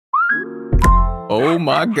Oh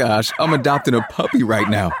my gosh, I'm adopting a puppy right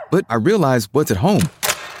now. But I realize what's at home.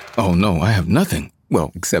 Oh no, I have nothing.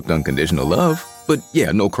 Well, except unconditional love. But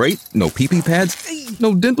yeah, no crate, no pee-pee pads,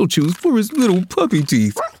 no dental chews for his little puppy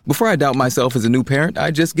teeth. Before I doubt myself as a new parent,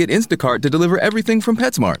 I just get Instacart to deliver everything from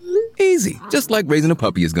PetSmart. Easy, just like raising a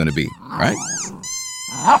puppy is gonna be, right?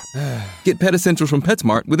 Get Pet Essentials from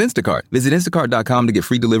PetSmart with Instacart. Visit instacart.com to get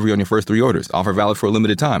free delivery on your first 3 orders. Offer valid for a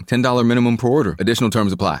limited time. $10 minimum per order. Additional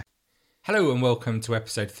terms apply. Hello and welcome to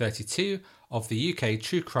episode 32 of the UK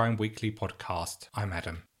True Crime Weekly podcast. I'm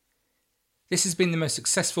Adam. This has been the most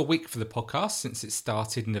successful week for the podcast since it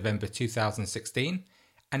started in November 2016,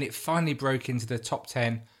 and it finally broke into the top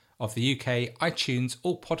 10 of the UK iTunes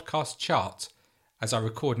All Podcast chart. As I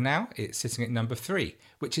record now, it's sitting at number 3,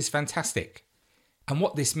 which is fantastic. And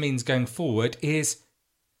what this means going forward is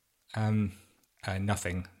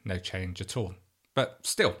nothing, no change at all. But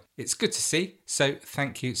still, it's good to see, so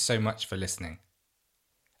thank you so much for listening.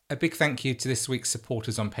 A big thank you to this week's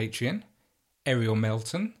supporters on Patreon: Ariel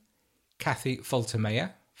Melton, Kathy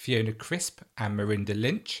Faltermeyer, Fiona Crisp and Marinda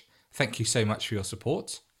Lynch. Thank you so much for your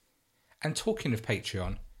support. And talking of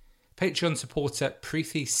Patreon, Patreon supporter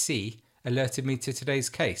Preethi C alerted me to today's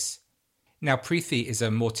case. Now, Preethi is a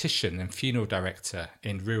mortician and funeral director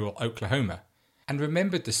in rural Oklahoma and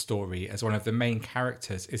remembered the story as one of the main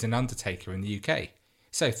characters is an Undertaker in the UK.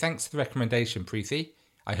 So thanks for the recommendation, Preethi.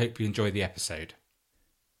 I hope you enjoy the episode.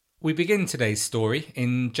 We begin today's story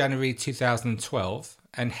in January 2012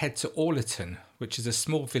 and head to Orlerton, which is a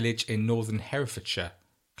small village in northern Herefordshire,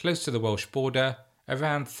 close to the Welsh border,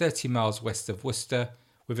 around 30 miles west of Worcester,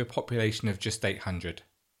 with a population of just 800.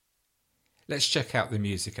 Let's check out the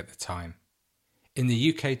music at the time. In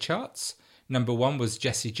the UK charts, number 1 was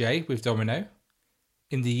Jessie J with Domino.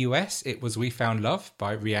 In the US, it was We Found Love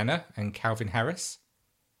by Rihanna and Calvin Harris.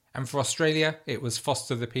 And for Australia, it was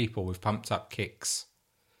Foster the People with Pumped Up Kicks.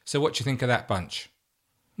 So what do you think of that bunch?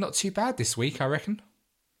 Not too bad this week, I reckon.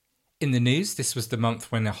 In the news, this was the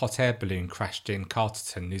month when a hot air balloon crashed in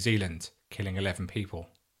Carterton, New Zealand, killing 11 people.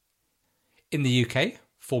 In the UK,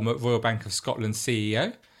 former Royal Bank of Scotland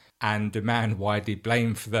CEO and the man widely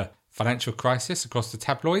blamed for the financial crisis across the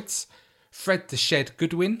tabloids, Fred the Shed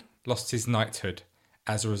Goodwin lost his knighthood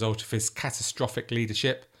as a result of his catastrophic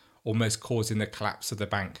leadership, almost causing the collapse of the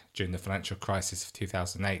bank during the financial crisis of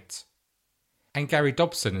 2008. And Gary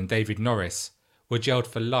Dobson and David Norris were jailed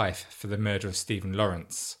for life for the murder of Stephen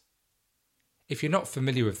Lawrence. If you're not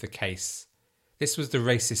familiar with the case, this was the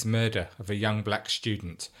racist murder of a young black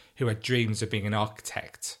student who had dreams of being an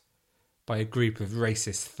architect by a group of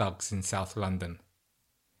racist thugs in South London.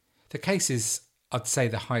 The case is, I'd say,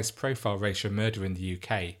 the highest profile racial murder in the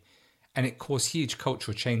UK, and it caused huge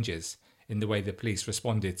cultural changes in the way the police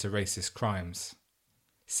responded to racist crimes.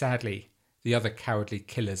 Sadly, the other cowardly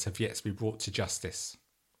killers have yet to be brought to justice.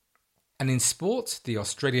 And in sport, the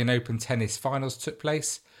Australian Open tennis finals took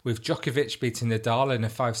place, with Djokovic beating Nadal in a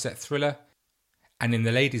 5-set thriller, and in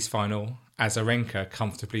the ladies' final, Azarenka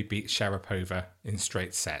comfortably beat Sharapova in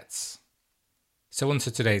straight sets. So on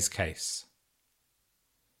to today's case.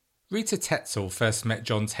 Rita Tetzel first met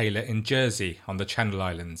John Taylor in Jersey on the Channel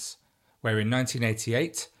Islands, where in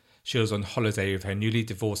 1988 she was on holiday with her newly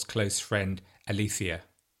divorced close friend Alethea.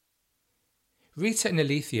 Rita and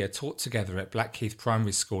Alethea taught together at Blackheath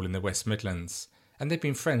Primary School in the West Midlands, and they've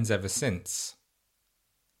been friends ever since.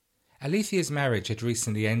 Alethea's marriage had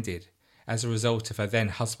recently ended as a result of her then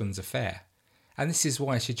husband's affair, and this is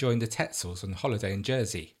why she joined the Tetzels on holiday in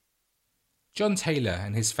Jersey. John Taylor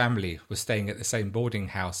and his family were staying at the same boarding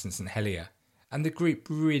house in St Helier, and the group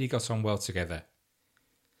really got on well together.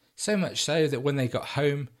 So much so that when they got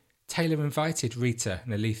home, Taylor invited Rita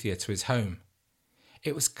and Alethea to his home.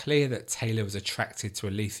 It was clear that Taylor was attracted to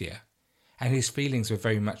Alethea, and his feelings were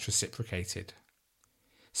very much reciprocated.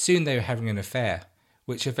 Soon they were having an affair,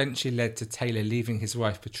 which eventually led to Taylor leaving his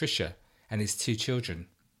wife Patricia and his 2 children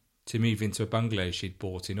to move into a bungalow she'd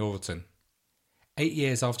bought in Orlerton. 8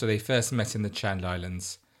 years after they first met in the Channel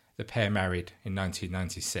Islands, the pair married in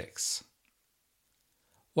 1996.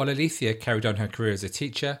 While Alethea carried on her career as a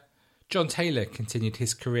teacher, John Taylor continued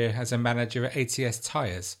his career as a manager at ATS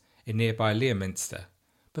Tyres in nearby Leominster,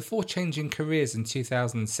 before changing careers in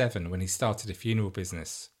 2007 when he started a funeral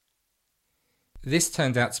business. This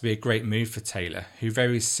turned out to be a great move for Taylor, who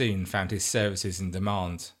very soon found his services in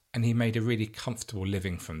demand, and he made a really comfortable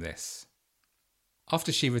living from this.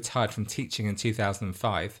 After she retired from teaching in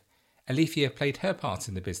 2005, Alethea played her part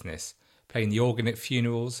in the business, playing the organ at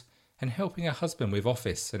funerals and helping her husband with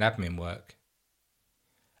office and admin work.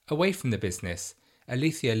 Away from the business,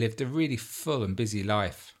 Alethea lived a really full and busy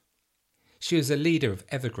life. She was a leader of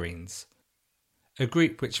Evergreens, a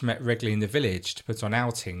group which met regularly in the village to put on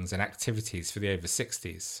outings and activities for the over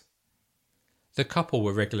 60s. The couple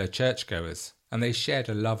were regular churchgoers, and they shared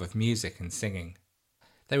a love of music and singing.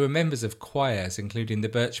 They were members of choirs including the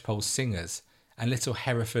Birchpole Singers and Little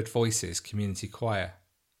Hereford Voices Community Choir.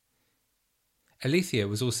 Alethea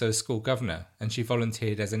was also a school governor, and she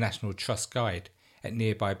volunteered as a National Trust guide at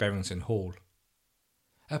nearby Berrington Hall.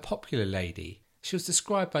 A popular lady, she was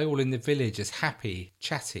described by all in the village as happy,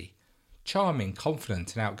 chatty, charming,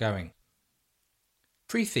 confident and outgoing.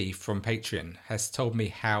 Preeti from Patreon has told me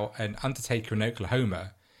how an Undertaker in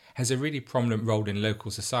Oklahoma has a really prominent role in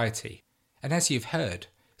local society, and as you've heard,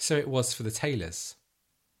 so it was for the Taylors.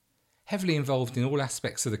 Heavily involved in all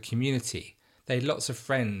aspects of the community, they had lots of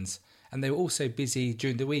friends, and they were also busy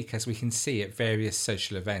during the week, as we can see at various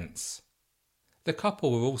social events. The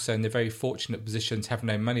couple were also in the very fortunate position to have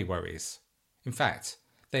no money worries. In fact,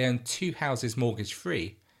 they owned 2 houses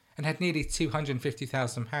mortgage-free and had nearly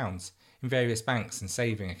 £250,000 in various banks and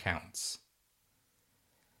saving accounts.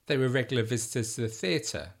 They were regular visitors to the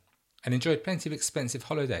theatre and enjoyed plenty of expensive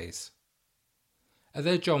holidays.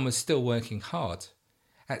 Although John was still working hard,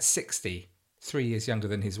 at 60, 3 years younger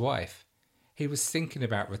than his wife, he was thinking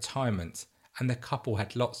about retirement, and the couple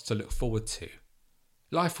had lots to look forward to.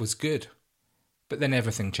 Life was good, but then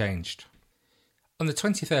everything changed. On the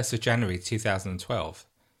 21st of January 2012,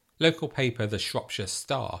 local paper The Shropshire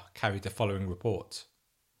Star carried the following report.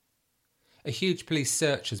 A huge police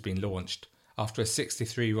search has been launched after a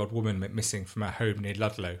 63-year-old woman went missing from her home near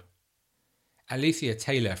Ludlow. Alethea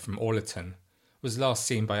Taylor from Orlerton was last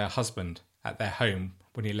seen by her husband at their home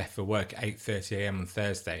when he left for work at 8:30am on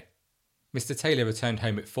Thursday. Mr. Taylor returned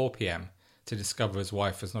home at 4pm to discover his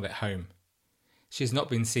wife was not at home. She has not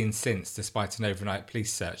been seen since, despite an overnight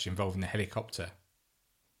police search involving a helicopter.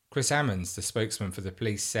 Chris Ammons, the spokesman for the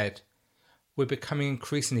police, said, "We're becoming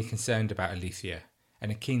increasingly concerned about Alethea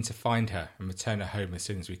and are keen to find her and return her home as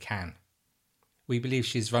soon as we can. We believe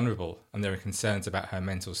she is vulnerable and there are concerns about her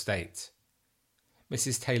mental state.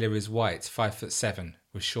 Mrs. Taylor is white, 5'7",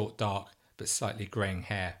 with short dark but slightly greying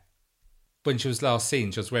hair. When she was last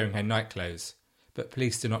seen, she was wearing her nightclothes, but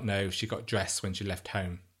police do not know if she got dressed when she left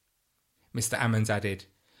home." Mr. Ammons added,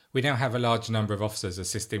 "We now have a large number of officers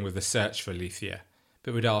assisting with the search for Alethea,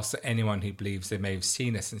 but would ask that anyone who believes they may have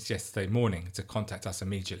seen her since yesterday morning to contact us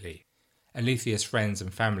immediately. Alethea's friends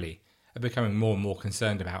and family are becoming more and more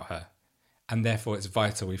concerned about her, and therefore it's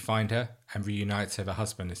vital we find her and reunite her with her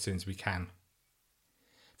husband as soon as we can."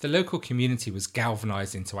 The local community was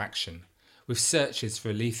galvanised into action, with searches for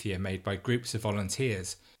Alethea made by groups of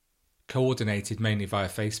volunteers, coordinated mainly via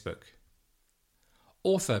Facebook.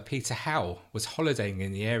 Author Peter Howe was holidaying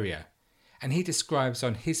in the area, and he describes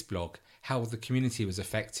on his blog how the community was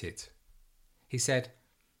affected. He said,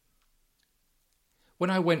 "When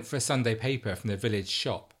I went for a Sunday paper from the village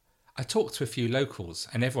shop, I talked to a few locals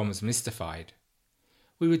and everyone was mystified.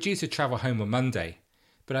 We were due to travel home on Monday,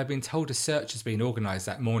 but I'd been told a search has been organised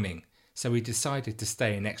that morning, so we decided to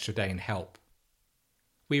stay an extra day and help.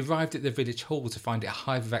 We arrived at the village hall to find it a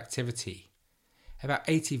hive of activity. About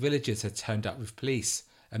 80 villagers had turned up with police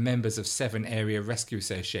and members of Severn Area Rescue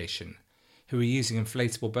Association, who were using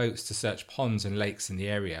inflatable boats to search ponds and lakes in the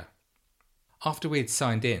area. After we had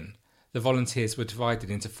signed in, the volunteers were divided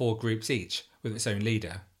into 4 groups each, with its own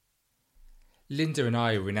leader. Linda and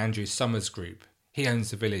I were in Andrew Summers' group. He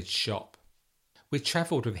owns the village shop. We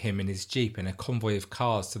travelled with him in his jeep in a convoy of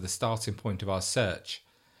cars to the starting point of our search,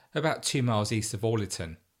 about 2 miles east of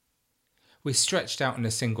Orlerton. We stretched out in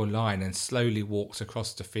a single line and slowly walked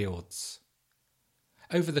across the fields.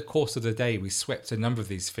 Over the course of the day we swept a number of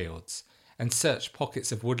these fields and searched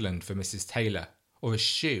pockets of woodland for Mrs. Taylor, or a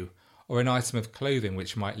shoe, or an item of clothing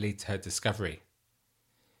which might lead to her discovery.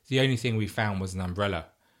 The only thing we found was an umbrella,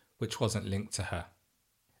 which wasn't linked to her.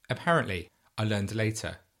 Apparently, I learned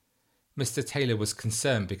later, Mr. Taylor was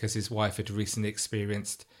concerned because his wife had recently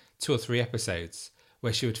experienced 2 or 3 episodes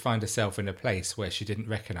where she would find herself in a place where she didn't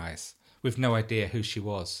recognise, with no idea who she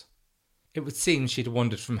was. It would seem she'd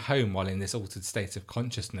wandered from home while in this altered state of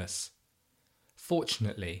consciousness.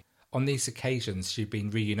 Fortunately, on these occasions she'd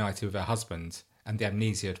been reunited with her husband and the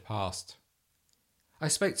amnesia had passed. I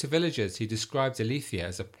spoke to villagers who described Alethea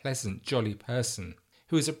as a pleasant, jolly person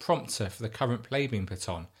who was a prompter for the current play being put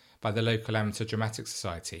on by the local amateur dramatic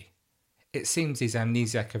society. It seems these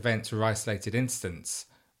amnesiac events were isolated incidents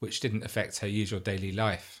which didn't affect her usual daily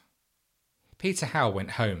life. Peter Howe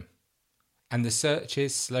went home, and the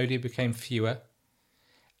searches slowly became fewer,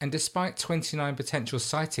 and despite 29 potential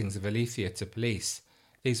sightings of Alethea to police,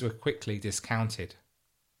 these were quickly discounted.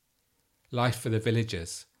 Life for the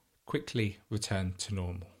villagers quickly returned to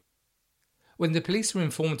normal. When the police were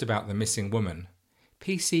informed about the missing woman,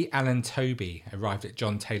 PC Alan Toby arrived at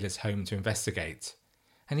John Taylor's home to investigate,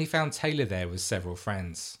 and he found Taylor there with several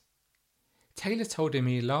friends. Taylor told him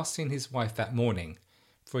he had last seen his wife that morning,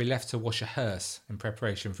 for he left to wash a hearse in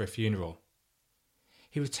preparation for a funeral.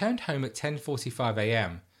 He returned home at 10:45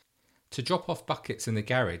 a.m. to drop off buckets in the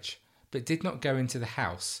garage, but did not go into the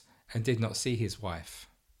house and did not see his wife.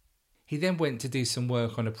 He then went to do some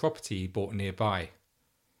work on a property he bought nearby.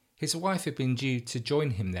 His wife had been due to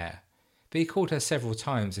join him there, but he called her several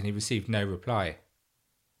times and he received no reply.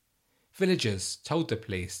 Villagers told the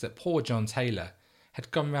police that poor John Taylor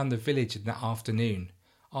had gone round the village in that afternoon,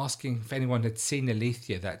 asking if anyone had seen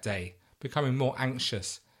Alethea that day, becoming more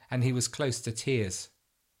anxious, and he was close to tears.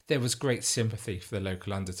 There was great sympathy for the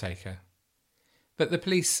local undertaker. But the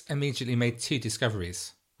police immediately made 2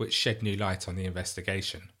 discoveries, which shed new light on the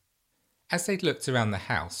investigation. As they'd looked around the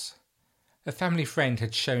house, a family friend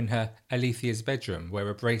had shown her Alethea's bedroom where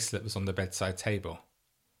a bracelet was on the bedside table.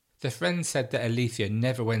 The friend said that Alethea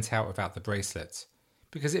never went out without the bracelet,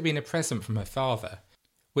 because it had been a present from her father,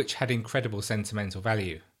 which had incredible sentimental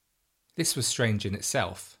value. This was strange in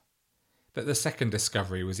itself, but the second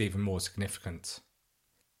discovery was even more significant.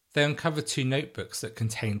 They uncovered 2 notebooks that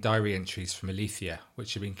contained diary entries from Alethea,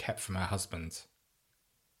 which had been kept from her husband.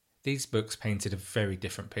 These books painted a very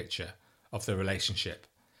different picture of the relationship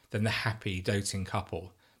than the happy, doting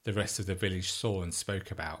couple the rest of the village saw and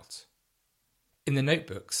spoke about. In the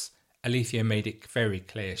notebooks, Alethea made it very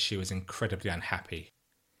clear she was incredibly unhappy.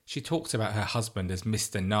 She talked about her husband as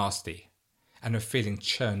Mr. Nasty, and of feeling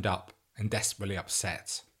churned up and desperately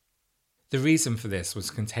upset. The reason for this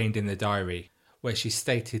was contained in the diary, where she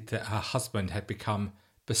stated that her husband had become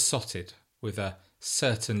besotted with a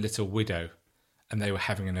certain little widow, and they were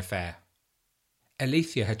having an affair.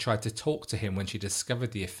 Alethea had tried to talk to him when she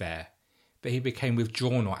discovered the affair, but he became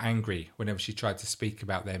withdrawn or angry whenever she tried to speak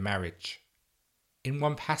about their marriage. In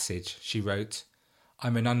one passage, she wrote,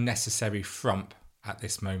 "I'm an unnecessary frump at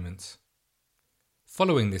this moment."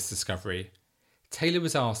 Following this discovery, Taylor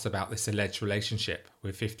was asked about this alleged relationship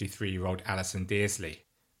with 53-year-old Alison Dearsley,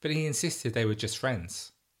 but he insisted they were just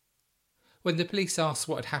friends. When the police asked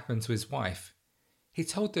what had happened to his wife, he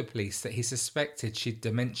told the police that he suspected she'd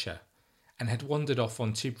dementia and had wandered off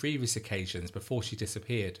on 2 previous occasions before she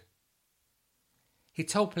disappeared. He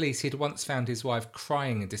told police he had once found his wife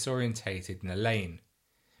crying and disorientated in a lane,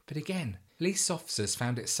 but again, police officers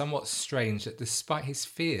found it somewhat strange that despite his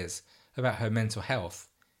fears about her mental health,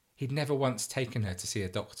 he'd never once taken her to see a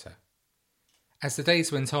doctor. As the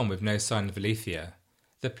days went on with no sign of Alethea,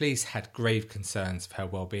 the police had grave concerns for her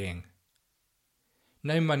well-being.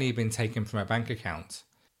 No money had been taken from her bank account,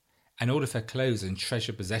 and all of her clothes and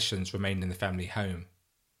treasured possessions remained in the family home.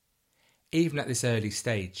 Even at this early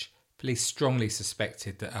stage, police strongly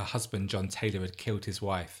suspected that her husband John Taylor had killed his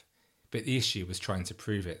wife, but the issue was trying to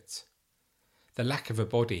prove it. The lack of a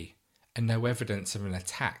body and no evidence of an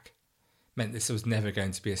attack meant this was never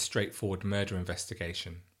going to be a straightforward murder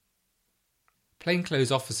investigation.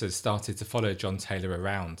 Plainclothes officers started to follow John Taylor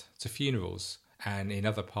around to funerals and in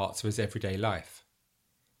other parts of his everyday life.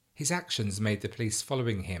 His actions made the police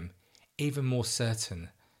following him even more certain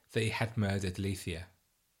that he had murdered Alethea.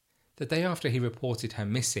 The day after he reported her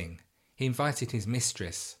missing, he invited his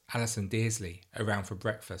mistress, Alison Dearsley, around for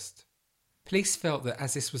breakfast. Police felt that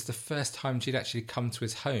as this was the first time she'd actually come to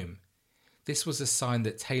his home, this was a sign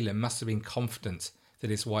that Taylor must have been confident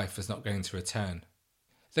that his wife was not going to return.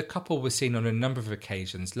 The couple were seen on a number of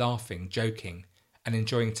occasions laughing, joking, and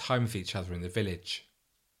enjoying time with each other in the village.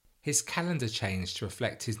 His calendar changed to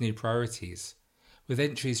reflect his new priorities, with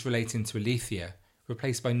entries relating to Alethea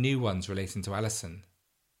replaced by new ones relating to Alison.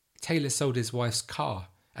 Taylor sold his wife's car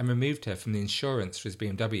and removed her from the insurance for his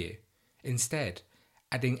BMW, instead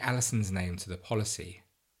adding Alison's name to the policy.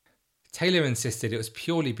 Taylor insisted it was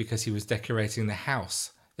purely because he was decorating the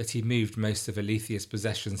house that he moved most of Alethea's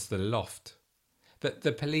possessions to the loft. But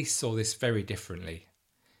the police saw this very differently.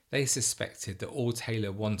 They suspected that all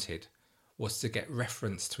Taylor wanted was to get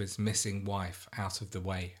reference to his missing wife out of the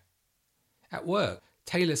way. At work,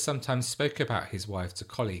 Taylor sometimes spoke about his wife to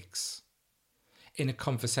colleagues. In a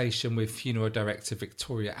conversation with funeral director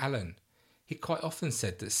Victoria Allen, he quite often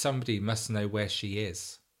said that somebody must know where she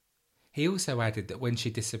is. He also added that when she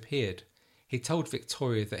disappeared, he told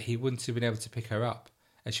Victoria that he wouldn't have been able to pick her up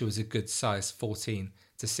as she was a good size 14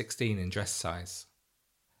 to 16 in dress size.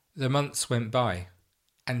 The months went by,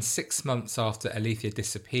 and 6 months after Alethea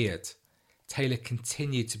disappeared, Taylor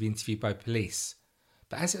continued to be interviewed by police,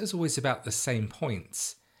 but as it was always about the same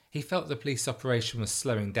points, he felt the police operation was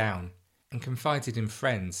slowing down and confided in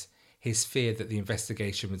friends his fear that the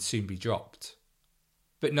investigation would soon be dropped.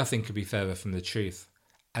 But nothing could be further from the truth,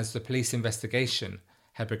 as the police investigation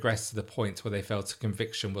had progressed to the point where they felt a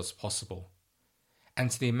conviction was possible. And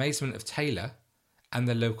to the amazement of Taylor and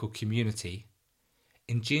the local community,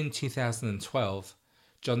 in June 2012,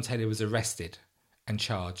 John Taylor was arrested and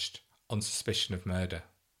charged on suspicion of murder.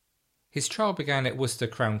 His trial began at Worcester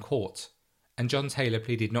Crown Court, and John Taylor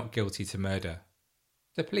pleaded not guilty to murder.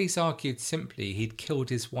 The police argued simply he'd killed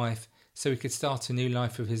his wife so he could start a new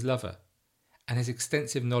life with his lover, and his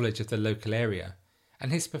extensive knowledge of the local area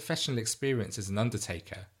and his professional experience as an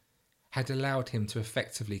undertaker had allowed him to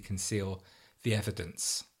effectively conceal the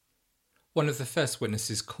evidence. One of the first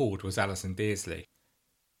witnesses called was Alison Beardsley.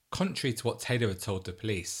 Contrary to what Taylor had told the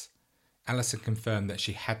police, Alison confirmed that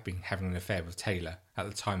she had been having an affair with Taylor at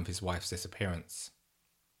the time of his wife's disappearance.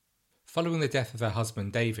 Following the death of her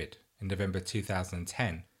husband David in November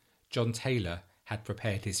 2010, John Taylor had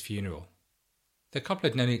prepared his funeral. The couple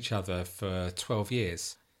had known each other for 12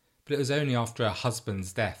 years, but it was only after her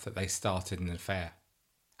husband's death that they started an affair.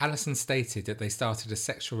 Alison stated that they started a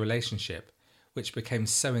sexual relationship which became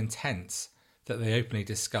so intense that they openly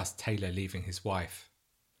discussed Taylor leaving his wife.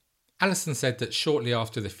 Alison said that shortly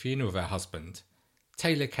after the funeral of her husband,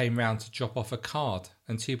 Taylor came round to drop off a card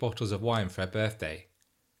and 2 bottles of wine for her birthday.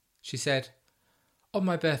 She said, "On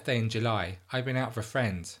my birthday in July, I'd been out with a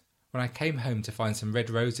friend when I came home to find some red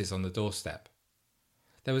roses on the doorstep.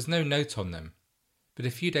 There was no note on them, but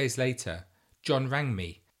a few days later, John rang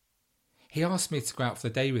me. He asked me to go out for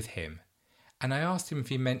the day with him, and I asked him if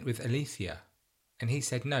he meant with Alethea, and he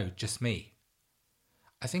said no, just me.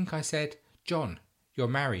 I think I said, 'John, you're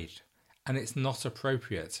married, and it's not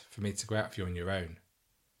appropriate for me to go out with you on your own.'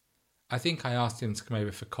 I think I asked him to come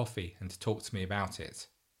over for coffee and to talk to me about it.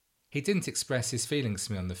 He didn't express his feelings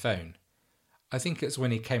to me on the phone. I think it was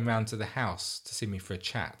when he came round to the house to see me for a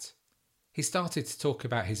chat. He started to talk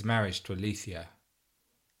about his marriage to Alethea.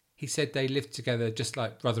 He said they lived together just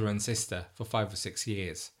like brother and sister for 5 or 6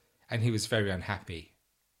 years, and he was very unhappy.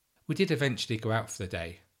 We did eventually go out for the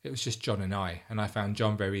day. It was just John and I found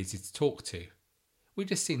John very easy to talk to. We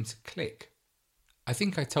just seemed to click. I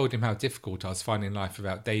think I told him how difficult I was finding life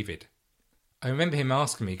without David. I remember him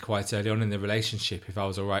asking me quite early on in the relationship if I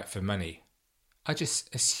was alright for money. I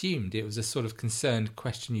just assumed it was a sort of concerned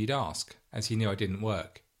question you'd ask, as he knew I didn't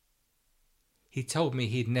work. He told me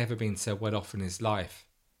he'd never been so well off in his life.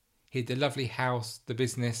 He had the lovely house, the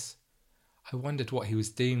business. I wondered what he was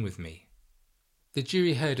doing with me. The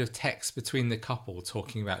jury heard of texts between the couple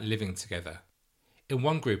talking about living together. In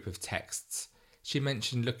one group of texts, she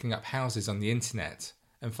mentioned looking up houses on the internet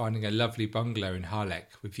and finding a lovely bungalow in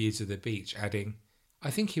Harlech with views of the beach, adding,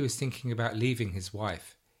 "I think he was thinking about leaving his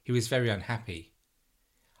wife. He was very unhappy.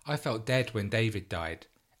 I felt dead when David died,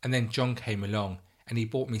 and then John came along and he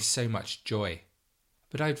brought me so much joy.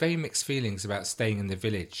 But I had very mixed feelings about staying in the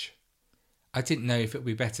village. I didn't know if it would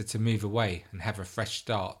be better to move away and have a fresh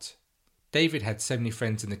start. David had so many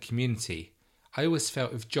friends in the community. I always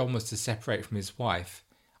felt if John was to separate from his wife,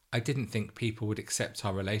 I didn't think people would accept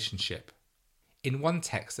our relationship." In one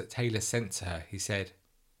text that Taylor sent to her, he said,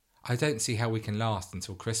 "I don't see how we can last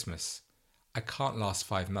until Christmas. I can't last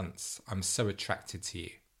 5 months. I'm so attracted to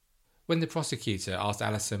you." When the prosecutor asked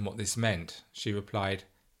Alison what this meant, she replied,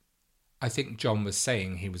 "I think John was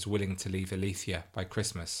saying he was willing to leave Alethea by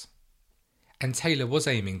Christmas." And Taylor was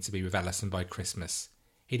aiming to be with Alison by Christmas.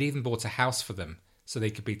 He'd even bought a house for them so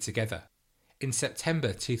they could be together. In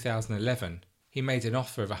September 2011, he made an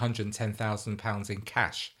offer of £110,000 in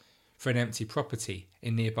cash for an empty property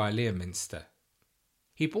in nearby Leominster.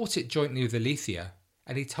 He bought it jointly with Alethea,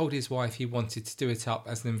 and he told his wife he wanted to do it up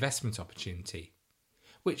as an investment opportunity,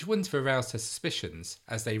 which wouldn't have aroused her suspicions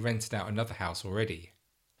as they rented out another house already.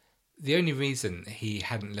 The only reason he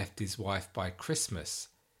hadn't left his wife by Christmas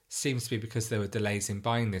seems to be because there were delays in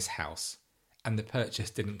buying this house, and the purchase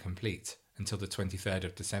didn't complete until the 23rd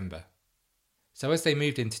of December. So as they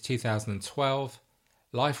moved into 2012,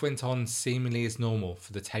 life went on seemingly as normal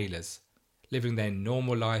for the Taylors, living their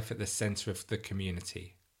normal life at the centre of the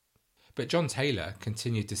community. But John Taylor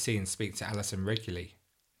continued to see and speak to Alison regularly.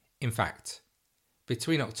 In fact,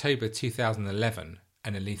 between October 2011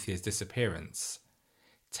 and Alethea's disappearance,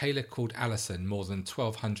 Taylor called Alison more than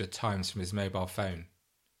 1,200 times from his mobile phone.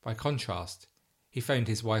 By contrast, he phoned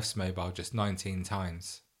his wife's mobile just 19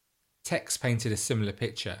 times. Text painted a similar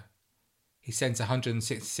picture. He sent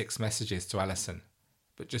 166 messages to Alison,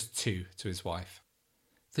 but just 2 to his wife.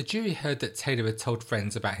 The jury heard that Taylor had told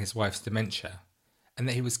friends about his wife's dementia, and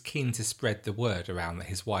that he was keen to spread the word around that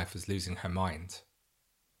his wife was losing her mind.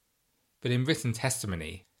 But in written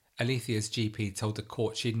testimony, Alethea's GP told the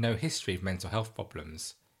court she had no history of mental health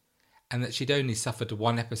problems, and that she'd only suffered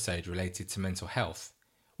one episode related to mental health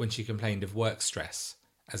when she complained of work stress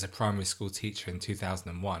as a primary school teacher in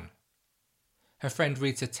 2001. Her friend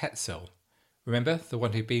Rita Tetzel, remember the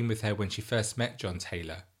one who'd been with her when she first met John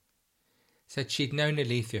Taylor, said she'd known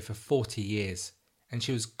Alethea for 40 years and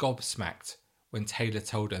she was gobsmacked when Taylor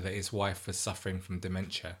told her that his wife was suffering from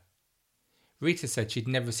dementia. Rita said she'd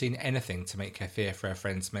never seen anything to make her fear for her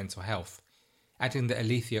friend's mental health, adding that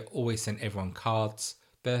Alethea always sent everyone cards,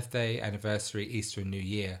 birthday, anniversary, Easter and New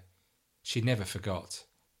Year. She never forgot.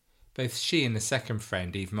 Both she and the second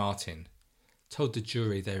friend, Eve Martin, told the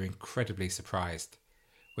jury they were incredibly surprised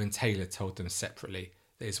when Taylor told them separately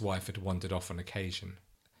that his wife had wandered off on occasion.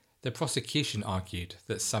 The prosecution argued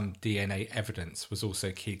that some DNA evidence was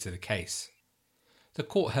also key to the case. The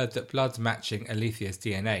court heard that blood matching Alethea's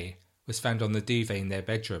DNA was found on the duvet in their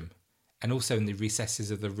bedroom and also in the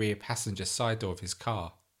recesses of the rear passenger side door of his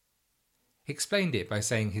car. He explained it by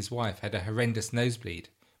saying his wife had a horrendous nosebleed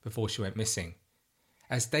before she went missing,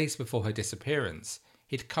 as days before her disappearance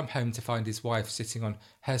he'd come home to find his wife sitting on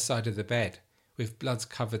her side of the bed with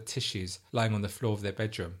blood-covered tissues lying on the floor of their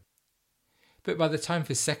bedroom. But by the time of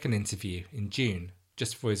his second interview in June,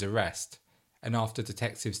 just before his arrest, and after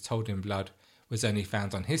detectives told him blood was only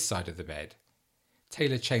found on his side of the bed,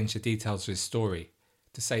 Taylor changed the details of his story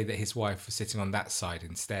to say that his wife was sitting on that side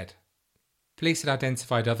instead. Police had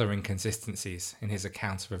identified other inconsistencies in his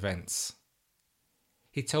account of events.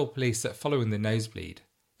 He told police that following the nosebleed,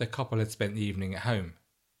 the couple had spent the evening at home.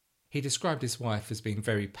 He described his wife as being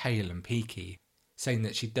very pale and peaky, saying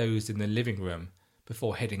that she dozed in the living room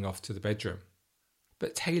before heading off to the bedroom.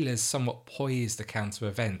 But Taylor's somewhat poised account of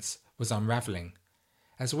events was unravelling,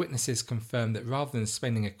 as witnesses confirmed that rather than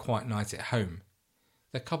spending a quiet night at home,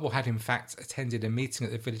 the couple had in fact attended a meeting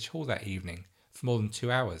at the village hall that evening for more than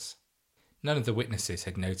 2 hours. None of the witnesses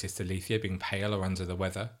had noticed Alethea being pale or under the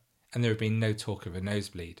weather, and there had been no talk of a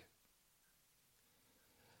nosebleed.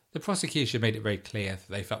 The prosecution made it very clear that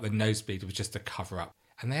they felt the nosebleed was just a cover-up,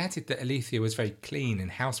 and they added that Alethea was very clean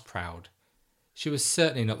and house-proud. She was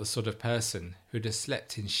certainly not the sort of person who would have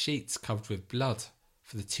slept in sheets covered with blood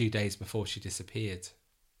for the 2 days before she disappeared.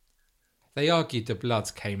 They argued the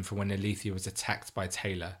blood came from when Alethea was attacked by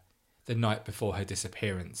Taylor the night before her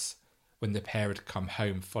disappearance, when the pair had come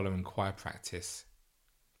home following choir practice.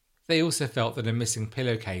 They also felt that a missing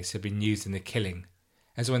pillowcase had been used in the killing,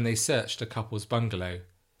 as when they searched the couple's bungalow,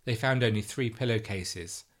 they found only 3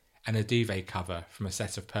 pillowcases and a duvet cover from a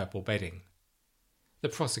set of purple bedding. The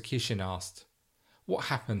prosecution asked, what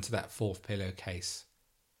happened to that 4th pillowcase?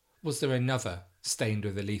 Was there another stained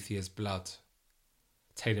with Alethea's blood?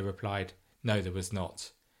 Taylor replied, no, there was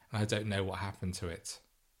not, and I don't know what happened to it.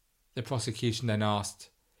 The prosecution then asked,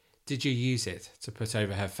 did you use it to put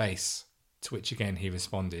over her face? To which again he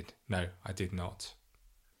responded, no, I did not.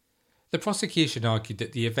 The prosecution argued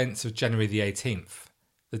that the events of January the 18th,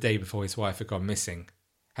 the day before his wife had gone missing,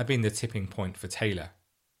 had been the tipping point for Taylor.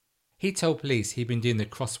 He told police he'd been doing the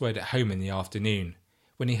crossword at home in the afternoon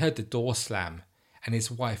when he heard the door slam and his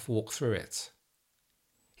wife walk through it.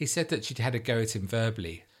 He said that she'd had a go at him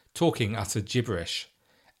verbally, talking utter gibberish,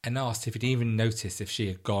 and asked if he'd even noticed if she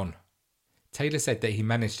had gone. Taylor said that he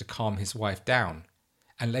managed to calm his wife down,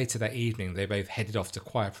 and later that evening they both headed off to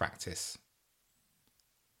choir practice.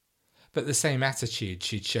 But the same attitude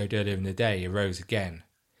she'd showed earlier in the day arose again,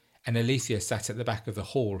 and Alethea sat at the back of the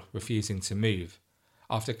hall refusing to move,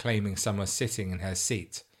 after claiming someone was sitting in her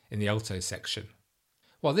seat in the alto section.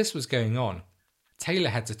 While this was going on, Taylor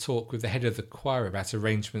had to talk with the head of the choir about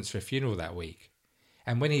arrangements for a funeral that week,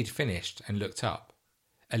 and when he'd finished and looked up,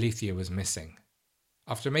 Alethea was missing.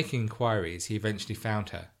 After making inquiries, he eventually found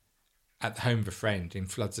her, at the home of a friend, in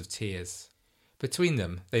floods of tears. Between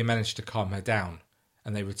them, they managed to calm her down,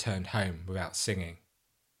 and they returned home without singing.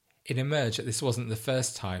 It emerged that this wasn't the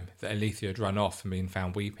first time that Alethea had run off and been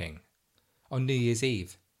found weeping. On New Year's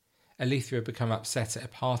Eve, Alethea had become upset at a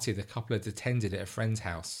party the couple had attended at a friend's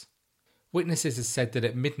house. Witnesses had said that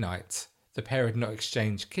at midnight, the pair had not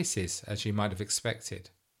exchanged kisses as she might have expected.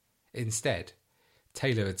 Instead,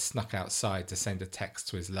 Taylor had snuck outside to send a text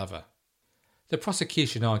to his lover. The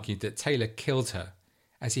prosecution argued that Taylor killed her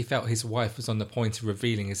as he felt his wife was on the point of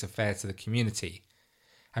revealing his affair to the community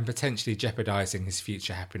and potentially jeopardising his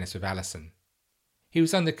future happiness with Alison. He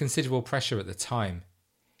was under considerable pressure at the time.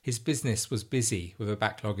 His business was busy with a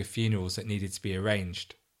backlog of funerals that needed to be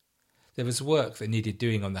arranged. There was work that needed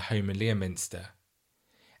doing on the home in Leominster,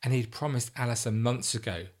 and he'd promised Alison months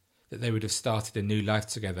ago that they would have started a new life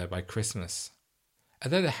together by Christmas.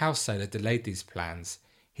 Although the house sale had delayed these plans,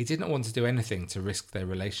 he didn't want to do anything to risk their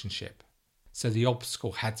relationship, so the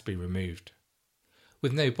obstacle had to be removed.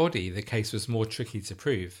 With no body, the case was more tricky to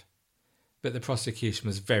prove, but the prosecution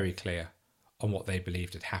was very clear on what they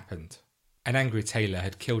believed had happened. An angry Taylor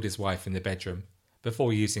had killed his wife in the bedroom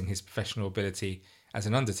before using his professional ability as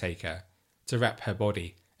an Undertaker to wrap her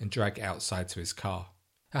body and drag it outside to his car.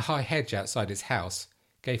 A high hedge outside his house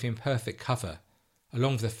gave him perfect cover,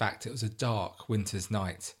 along with the fact it was a dark winter's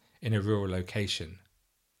night in a rural location.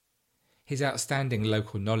 His outstanding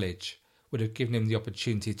local knowledge would have given him the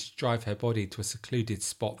opportunity to drive her body to a secluded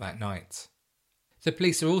spot that night. The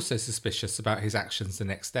police are also suspicious about his actions the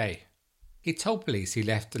next day. He told police he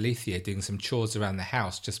left Alethea doing some chores around the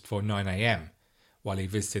house just before 9 a.m, while he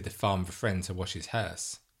visited the farm of a friend to wash his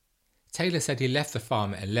hearse. Taylor said he left the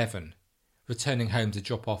farm at 11, returning home to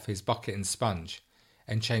drop off his bucket and sponge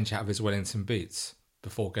and change out of his Wellington boots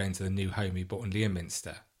before going to the new home he bought in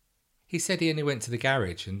Leominster. He said he only went to the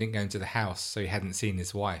garage and didn't go into the house, so he hadn't seen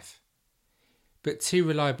his wife. But 2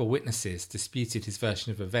 reliable witnesses disputed his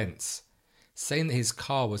version of events, saying that his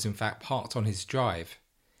car was in fact parked on his drive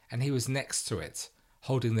and he was next to it,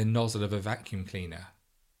 holding the nozzle of a vacuum cleaner.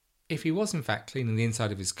 If he was in fact cleaning the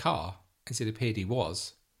inside of his car, as it appeared he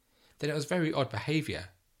was, then it was very odd behaviour,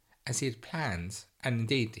 as he had planned, and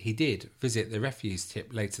indeed he did, visit the refuse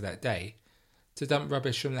tip later that day to dump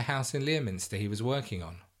rubbish from the house in Leominster he was working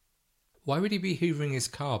on. Why would he be hoovering his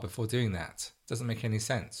car before doing that? Doesn't make any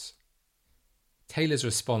sense. Taylor's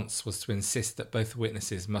response was to insist that both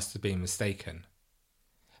witnesses must have been mistaken.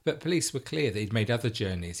 But police were clear that he'd made other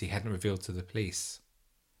journeys he hadn't revealed to the police.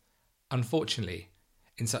 Unfortunately,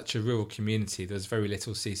 in such a rural community there was very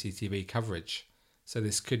little CCTV coverage, so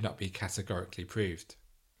this could not be categorically proved.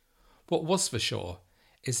 What was for sure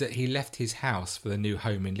is that he left his house for the new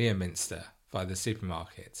home in Leominster via the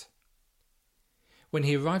supermarket. When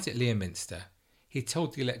he arrived at Leominster, he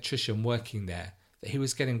told the electrician working there that he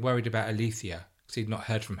was getting worried about Alethea because he'd not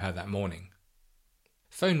heard from her that morning.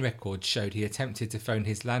 Phone records showed he attempted to phone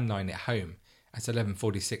his landline at home at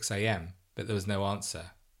 11:46 a.m, but there was no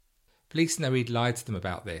answer. Police know he'd lied to them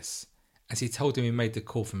about this, as he told them he made the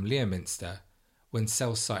call from Leominster when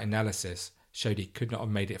cell site analysis showed he could not have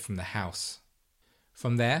made it from the house.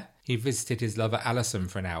 From there, he visited his lover Alison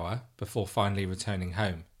for an hour before finally returning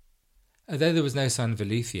home. Although there was no sign of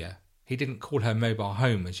Alethea, he didn't call her mobile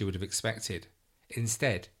home as you would have expected.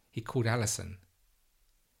 Instead, he called Alison.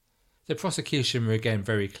 The prosecution were again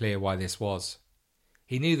very clear why this was.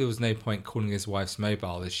 He knew there was no point calling his wife's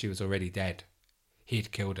mobile as she was already dead. He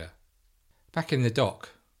had killed her. Back in the dock,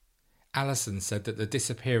 Alison said that the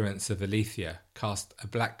disappearance of Alethea cast a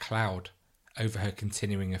black cloud over her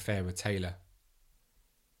continuing affair with Taylor.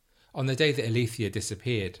 On the day that Alethea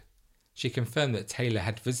disappeared, she confirmed that Taylor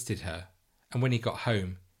had visited her, and when he got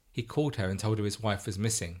home, he called her and told her his wife was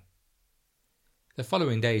missing. The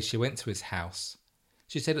following day she went to his house.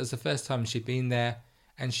 She said it was the first time she'd been there,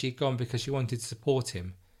 and she'd gone because she wanted to support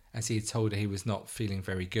him, as he had told her he was not feeling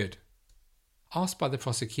very good. Asked by the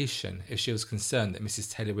prosecution if she was concerned that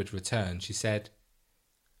Mrs. Taylor would return, she said,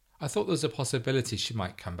 "I thought there was a possibility she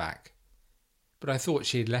might come back, but I thought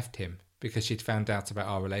she had left him because she'd found out about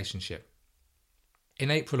our relationship."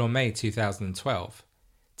 In April or May 2012,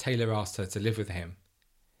 Taylor asked her to live with him,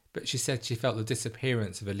 but she said she felt the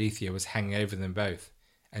disappearance of Alethea was hanging over them both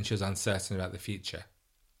and she was uncertain about the future.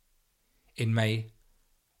 In May,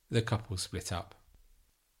 the couple split up.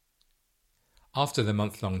 After the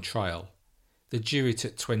month-long trial, the jury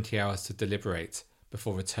took 20 hours to deliberate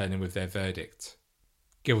before returning with their verdict: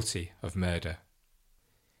 guilty of murder.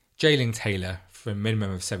 Jailing Taylor for a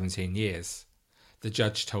minimum of 17 years, the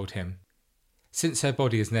judge told him, "Since her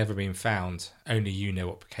body has never been found, only you know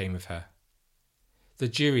what became of her. The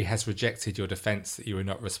jury has rejected your defence that you were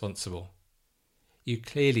not responsible. You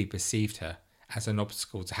clearly perceived her as an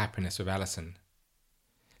obstacle to happiness with Alison.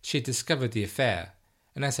 She had discovered the affair,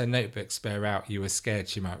 and as her notebooks bear out, you were scared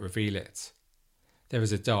she might reveal it. There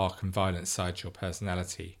is a dark and violent side to your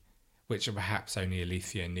personality, which perhaps only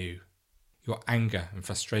Alethea knew. Your anger and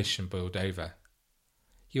frustration boiled over.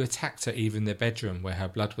 You attacked her even in the bedroom where her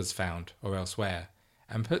blood was found, or elsewhere,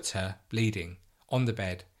 and put her, bleeding, on the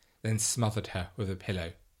bed, then smothered her with a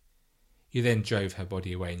pillow. You then drove her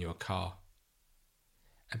body away in your car.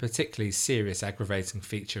 A particularly serious aggravating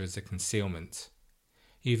feature is the concealment.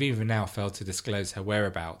 You've even now failed to disclose her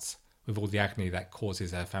whereabouts, with all the agony that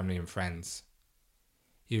causes her family and friends.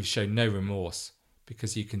 You have shown no remorse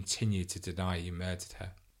because you continue to deny you murdered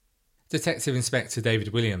her." Detective Inspector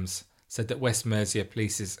David Williams said that West Mercia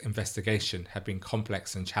Police's investigation had been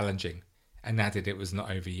complex and challenging, and added it was not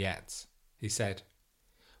over yet. He said,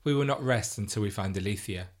 "We will not rest until we find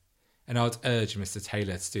Alethea, and I would urge Mr.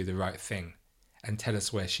 Taylor to do the right thing and tell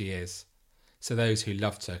us where she is, so those who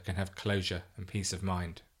loved her can have closure and peace of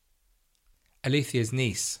mind." Alethea's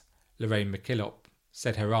niece, Lorraine McKillop,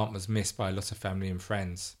 said her aunt was missed by a lot of family and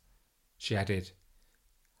friends. She added,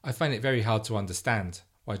 "I find it very hard to understand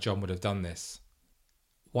why John would have done this.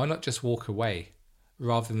 Why not just walk away,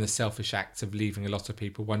 rather than the selfish act of leaving a lot of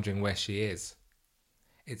people wondering where she is?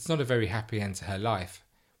 It's not a very happy end to her life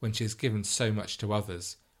when she has given so much to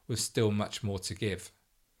others with still much more to give.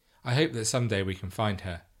 I hope that someday we can find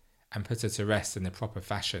her and put her to rest in the proper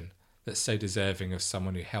fashion that's so deserving of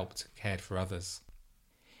someone who helped and cared for others."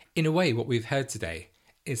 In a way, what we've heard today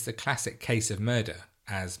is the classic case of murder,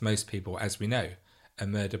 as most people, as we know, are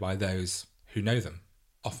murdered by those who know them,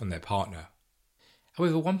 often their partner.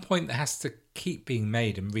 However, one point that has to keep being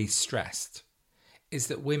made and re-stressed is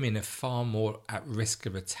that women are far more at risk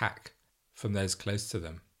of attack from those close to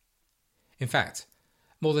them. In fact,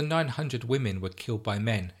 more than 900 women were killed by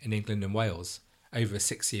men in England and Wales over a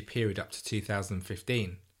 6-year period up to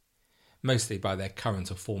 2015, mostly by their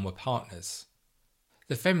current or former partners.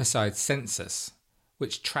 The Femicide Census,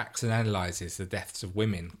 which tracks and analyses the deaths of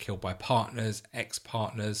women killed by partners,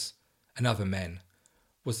 ex-partners and other men,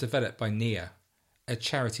 was developed by NIA, a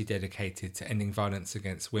charity dedicated to ending violence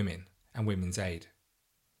against women and women's aid.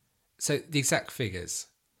 So the exact figures: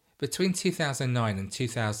 between 2009 and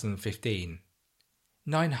 2015,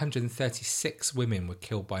 936 women were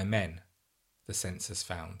killed by men, the census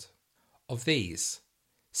found. Of these,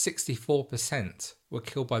 64% were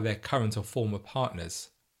killed by their current or former partners,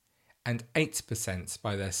 and 8%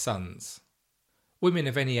 by their sons. Women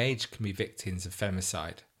of any age can be victims of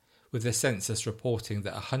femicide, with the census reporting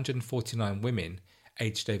that 149 women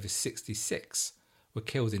aged over 66 were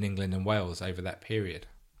killed in England and Wales over that period.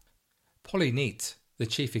 Polly Neate, the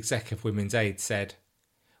chief exec of Women's Aid, said,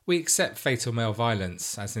 "We accept fatal male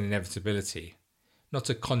violence as an inevitability, not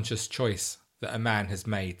a conscious choice that a man has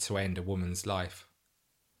made to end a woman's life.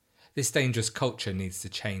 This dangerous culture needs to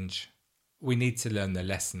change. We need to learn the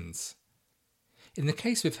lessons." In the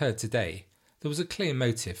case we've heard today, there was a clear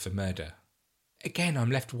motive for murder. Again, I'm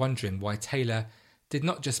left wondering why Taylor did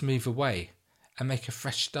not just move away and make a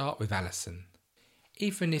fresh start with Alison.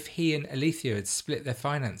 Even if he and Alethea had split their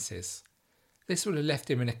finances, this would have left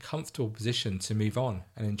him in a comfortable position to move on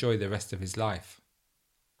and enjoy the rest of his life.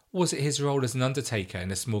 Was it his role as an undertaker in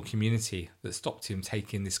a small community that stopped him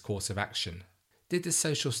taking this course of action? Did the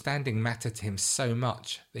social standing matter to him so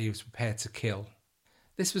much that he was prepared to kill?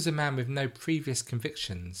 This was a man with no previous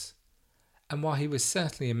convictions, and while he was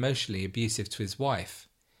certainly emotionally abusive to his wife,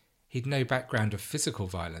 he'd no background of physical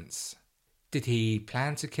violence. Did he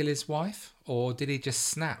plan to kill his wife, or did he just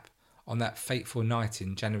snap on that fateful night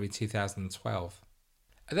in January 2012?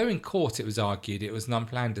 Although in court it was argued it was an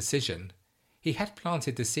unplanned decision, he had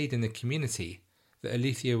planted the seed in the community that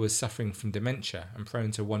Alethea was suffering from dementia and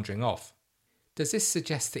prone to wandering off. Does this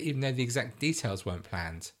suggest that even though the exact details weren't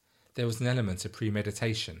planned, there was an element of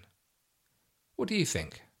premeditation? What do you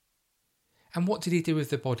think? And what did he do with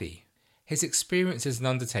the body? His experience as an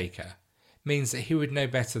undertaker means that he would know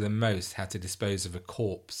better than most how to dispose of a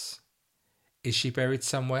corpse. Is she buried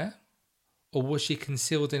somewhere? Or was she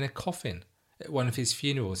concealed in a coffin at one of his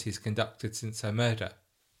funerals he's conducted since her murder?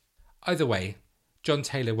 Either way, John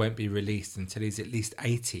Taylor won't be released until he's at least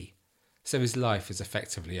 80, so his life is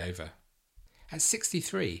effectively over. At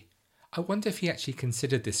 63, I wonder if he actually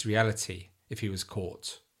considered this reality if he was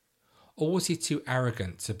caught, or was he too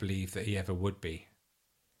arrogant to believe that he ever would be?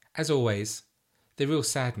 As always, the real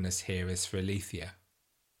sadness here is for Alethea.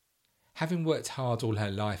 Having worked hard all her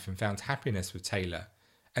life and found happiness with Taylor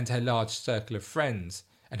and her large circle of friends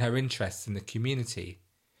and her interests in the community,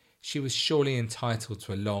 she was surely entitled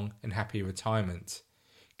to a long and happy retirement,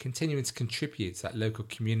 continuing to contribute to that local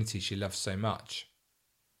community she loves so much.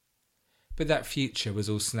 But that future was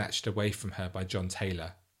all snatched away from her by John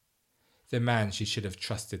Taylor, the man she should have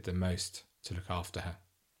trusted the most to look after her.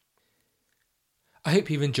 I hope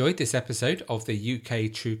you've enjoyed this episode of the UK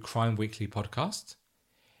True Crime Weekly podcast.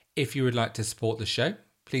 If you would like to support the show,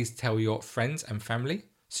 please tell your friends and family,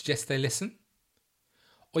 suggest they listen.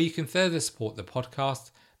 Or you can further support the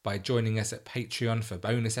podcast by joining us at Patreon for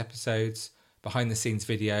bonus episodes, behind the scenes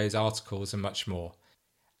videos, articles and much more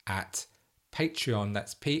at Patreon,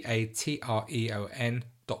 that's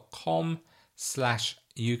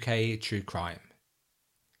patreon.com/UK True Crime.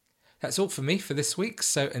 That's all for me for this week,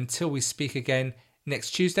 so until we speak again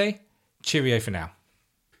next Tuesday, cheerio for now.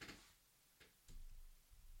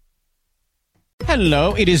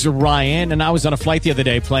 Hello, it is Ryan, and I was on a flight the other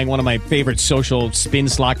day playing one of my favorite social spin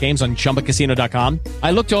slot games on ChumbaCasino.com.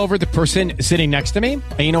 I looked over at the person sitting next to me,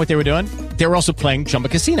 and you know what they were doing? they were also playing Chumba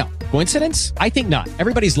Casino. Coincidence? I think not.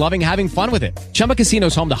 Everybody's loving having fun with it. Chumba Casino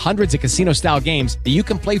is home to hundreds of casino-style games that you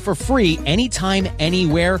can play for free anytime,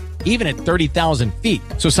 anywhere, even at 30,000 feet.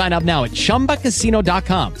 So sign up now at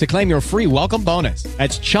ChumbaCasino.com to claim your free welcome bonus.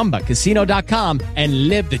 That's ChumbaCasino.com and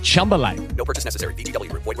live the Chumba life. No purchase necessary.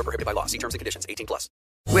 VGW. Void where prohibited by law. See terms and conditions. 18+.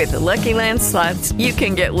 With the Lucky Land Slots, you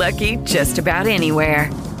can get lucky just about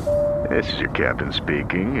anywhere. This is your captain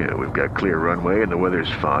speaking. We've got clear runway and the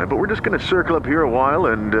weather's fine, but we're just going to circle up here a while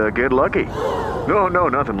and get lucky. No,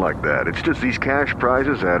 nothing like that. It's just these cash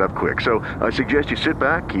prizes add up quick. So I suggest you sit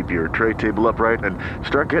back, keep your tray table upright, and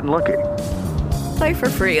start getting lucky. Play for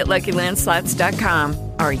free at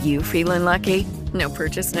LuckyLandSlots.com. Are you feeling lucky? No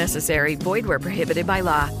purchase necessary. Void where prohibited by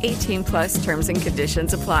law. 18+ terms and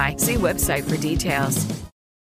conditions apply. See website for details.